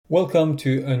Welcome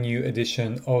to a new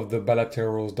edition of the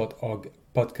bilaterals.org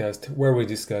podcast where we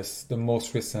discuss the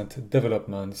most recent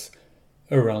developments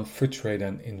around free trade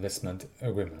and investment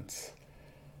agreements.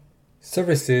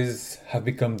 Services have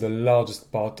become the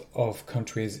largest part of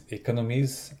countries'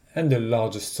 economies and the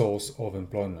largest source of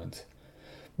employment.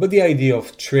 But the idea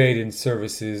of trade in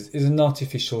services is an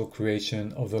artificial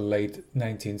creation of the late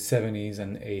 1970s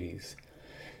and 80s.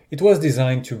 It was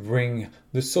designed to bring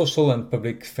the social and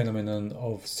public phenomenon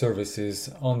of services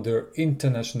under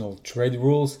international trade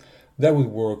rules that would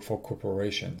work for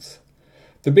corporations.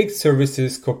 The big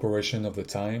services corporations of the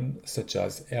time, such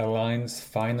as airlines,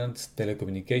 finance,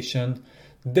 telecommunication,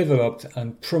 developed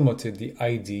and promoted the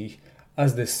idea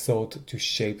as they sought to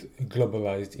shape a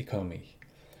globalized economy.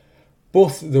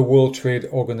 Both the World Trade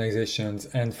Organizations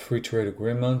and free trade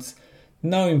agreements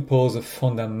now impose a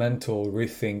fundamental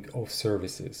rethink of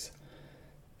services.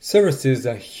 Services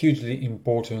are hugely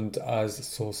important as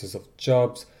sources of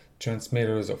jobs,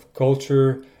 transmitters of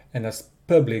culture, and as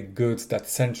public goods that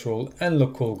central and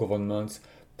local governments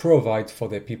provide for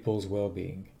their people's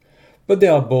well-being. But they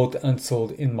are bought and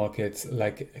sold in markets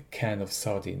like a can of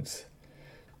sardines.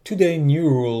 Today, new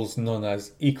rules known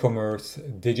as e-commerce,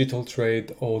 digital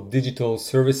trade, or digital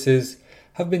services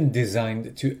have been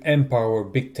designed to empower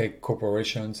big tech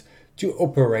corporations to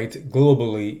operate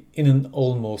globally in an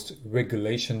almost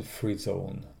regulation-free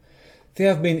zone. They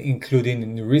have been included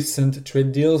in recent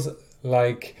trade deals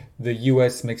like the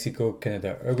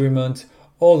US-Mexico-Canada Agreement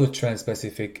or the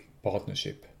Trans-Pacific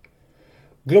Partnership.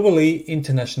 Globally,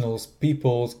 international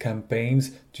people's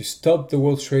campaigns to stop the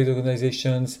World Trade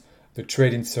Organizations, the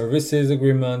Trade in Services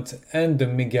Agreement, and the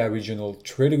mega-regional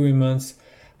trade agreements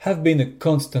have been a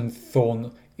constant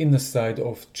thorn in the side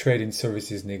of trade in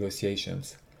services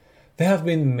negotiations. There have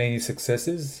been many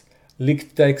successes.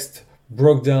 Leaked text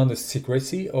broke down the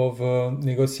secrecy of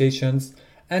negotiations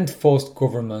and forced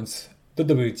governments, the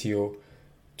WTO,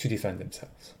 to defend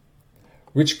themselves.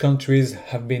 Rich countries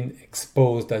have been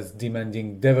exposed as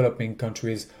demanding developing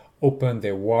countries open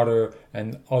their water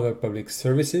and other public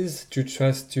services to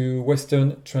trust to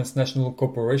Western transnational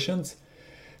corporations.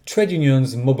 Trade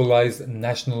unions mobilize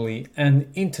nationally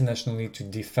and internationally to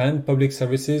defend public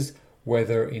services,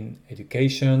 whether in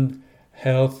education,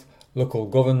 health, local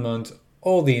government,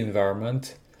 or the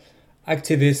environment.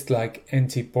 Activists like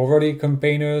anti-poverty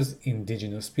campaigners,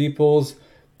 indigenous peoples,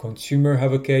 consumer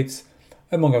advocates,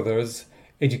 among others,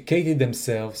 educated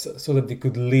themselves so that they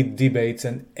could lead debates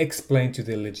and explain to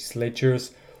their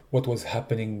legislatures what was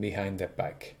happening behind their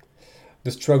back.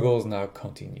 The struggle now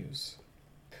continues.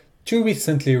 Two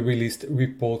recently released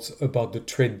reports about the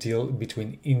trade deal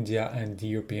between India and the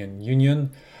European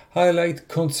Union highlight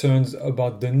concerns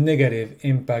about the negative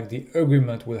impact the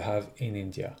agreement will have in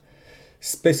India.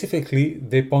 Specifically,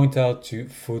 they point out to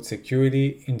food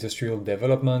security, industrial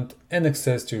development, and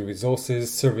access to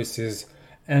resources, services,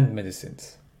 and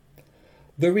medicines.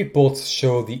 The reports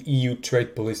show the EU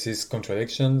trade policy's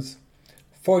contradictions.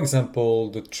 For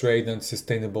example, the Trade and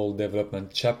Sustainable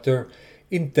Development chapter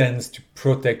intends to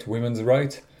protect women's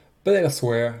rights, but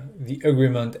elsewhere, the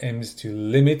agreement aims to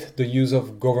limit the use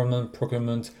of government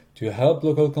procurement to help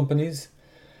local companies.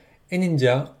 In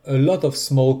India, a lot of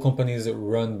small companies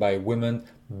run by women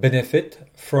benefit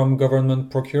from government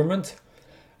procurement,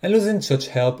 and losing such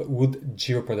help would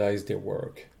jeopardize their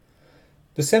work.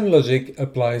 The same logic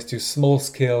applies to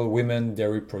small-scale women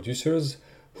dairy producers,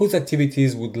 whose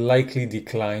activities would likely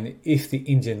decline if the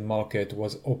Indian market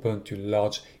was open to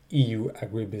large EU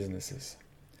agribusinesses.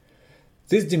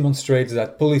 This demonstrates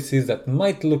that policies that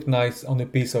might look nice on a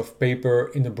piece of paper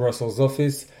in a Brussels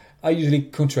office are usually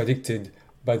contradicted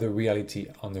by the reality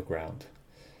on the ground.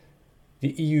 The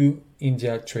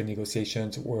EU-India trade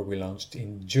negotiations were relaunched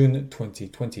in June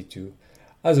 2022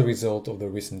 as a result of the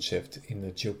recent shift in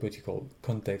the geopolitical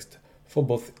context for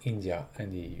both India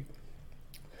and the EU.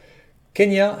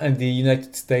 Kenya and the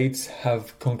United States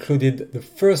have concluded the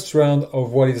first round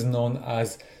of what is known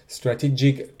as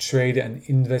Strategic Trade and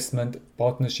Investment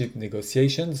Partnership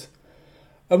negotiations.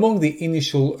 Among the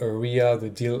initial area the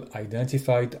deal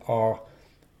identified are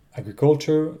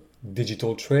agriculture,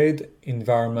 digital trade,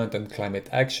 environment and climate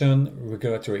action,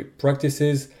 regulatory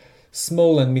practices,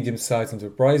 small and medium-sized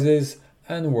enterprises,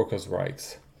 and workers'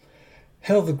 rights.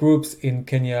 Health groups in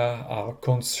Kenya are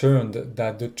concerned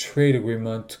that the trade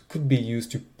agreement could be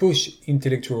used to push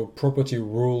intellectual property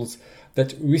rules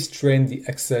that restrain the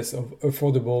access of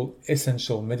affordable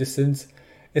essential medicines,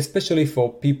 especially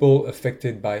for people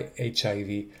affected by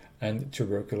HIV and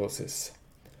tuberculosis.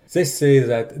 They say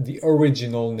that the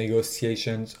original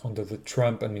negotiations under the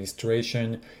Trump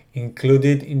administration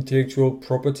included intellectual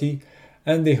property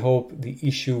and they hope the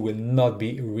issue will not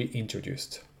be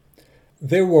reintroduced.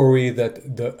 They worry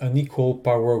that the unequal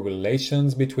power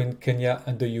relations between Kenya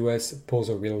and the US pose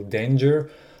a real danger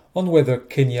on whether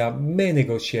Kenya may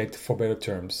negotiate for better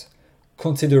terms,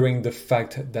 considering the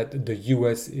fact that the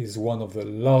US is one of the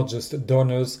largest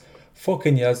donors for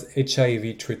Kenya's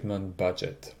HIV treatment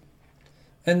budget.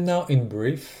 And now in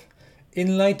brief,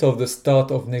 in light of the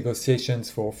start of negotiations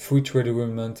for free trade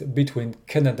agreement between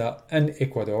Canada and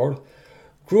Ecuador,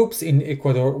 groups in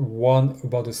Ecuador warn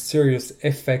about the serious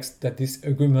effects that this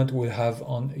agreement will have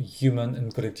on human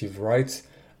and collective rights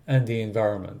and the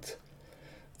environment.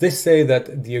 They say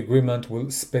that the agreement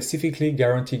will specifically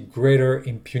guarantee greater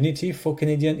impunity for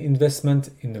Canadian investment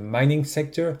in the mining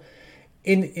sector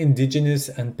in indigenous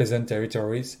and peasant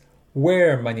territories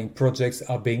where mining projects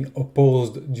are being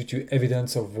opposed due to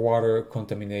evidence of water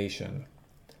contamination.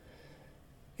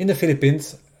 In the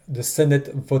Philippines, the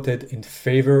Senate voted in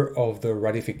favor of the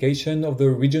ratification of the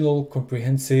Regional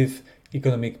Comprehensive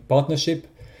Economic Partnership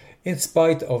in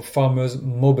spite of farmers'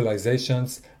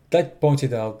 mobilizations that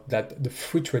pointed out that the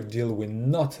free trade deal will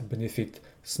not benefit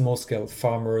small-scale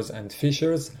farmers and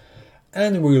fishers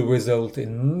and will result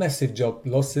in massive job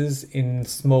losses in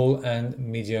small and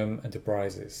medium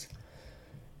enterprises.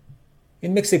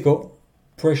 In Mexico,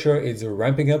 pressure is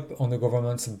ramping up on the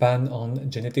government's ban on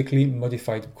genetically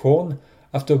modified corn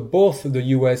after both the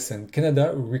US and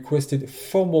Canada requested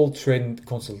formal trade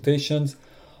consultations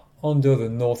under the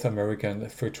North American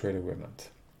Free Trade Agreement.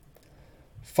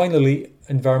 Finally,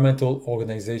 environmental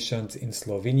organizations in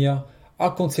Slovenia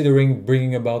are considering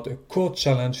bringing about a court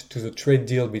challenge to the trade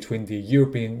deal between the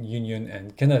European Union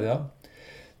and Canada.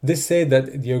 They say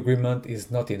that the agreement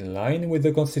is not in line with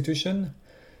the constitution.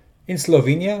 In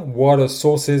Slovenia, water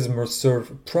sources must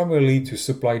serve primarily to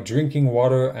supply drinking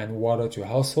water and water to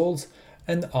households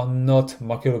and are not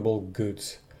marketable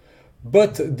goods.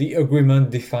 But the agreement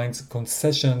defines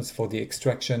concessions for the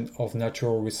extraction of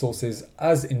natural resources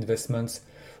as investments,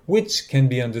 which can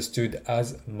be understood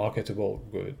as marketable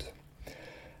good.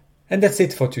 And that's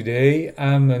it for today.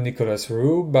 I'm Nicolas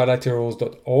Roux,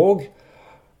 bilaterals.org.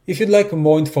 If you'd like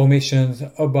more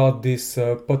information about this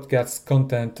podcast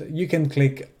content, you can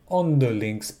click on the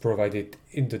links provided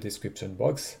in the description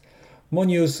box. More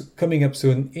news coming up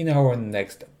soon in our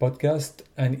next podcast,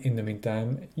 and in the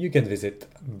meantime, you can visit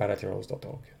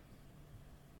bilaterals.org.